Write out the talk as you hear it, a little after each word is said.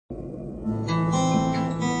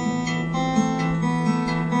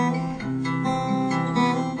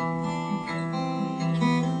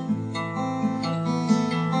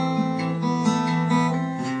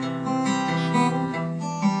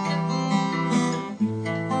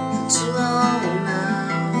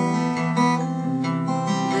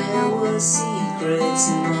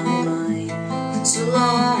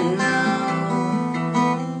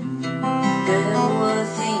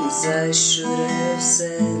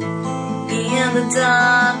and the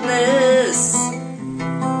darkness.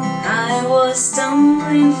 I was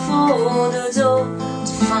stumbling for the door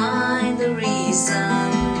to find the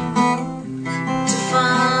reason, to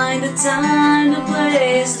find the time, the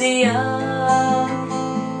place, the hour,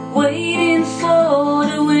 waiting for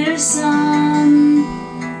the winter sun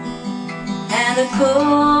and the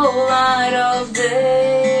cold light of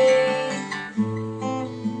day.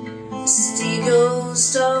 Still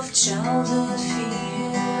ghost of childhood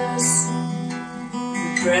fears.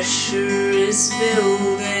 The pressure is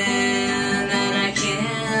building and I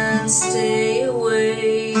can't stay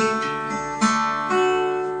away.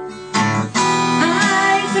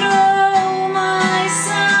 I throw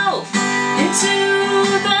myself into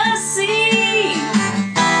the sea,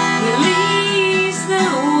 release the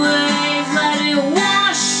wave, let it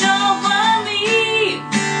wash over me,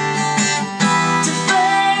 to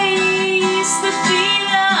face the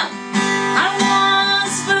fear I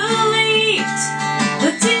once believed,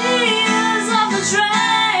 the tears of the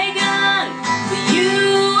dragon, for you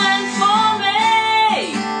and for me.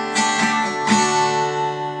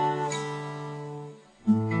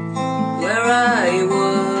 Where I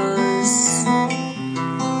was,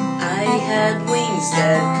 I had wings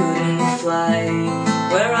that couldn't fly.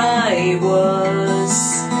 Where I was,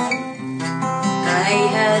 I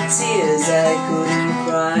had tears I couldn't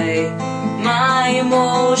cry. My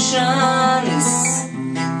emotions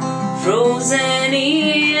frozen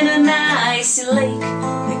in an icy lake,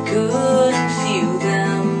 I couldn't feel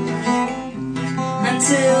them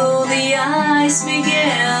until the ice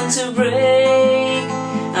began to break.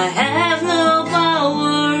 I have no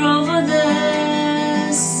power over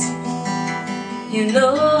this, you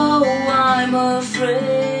know I'm afraid.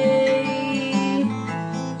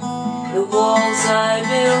 The walls I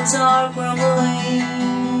built are crumbling,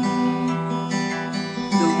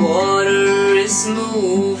 the water is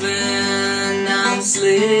moving, I'm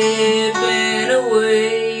slipping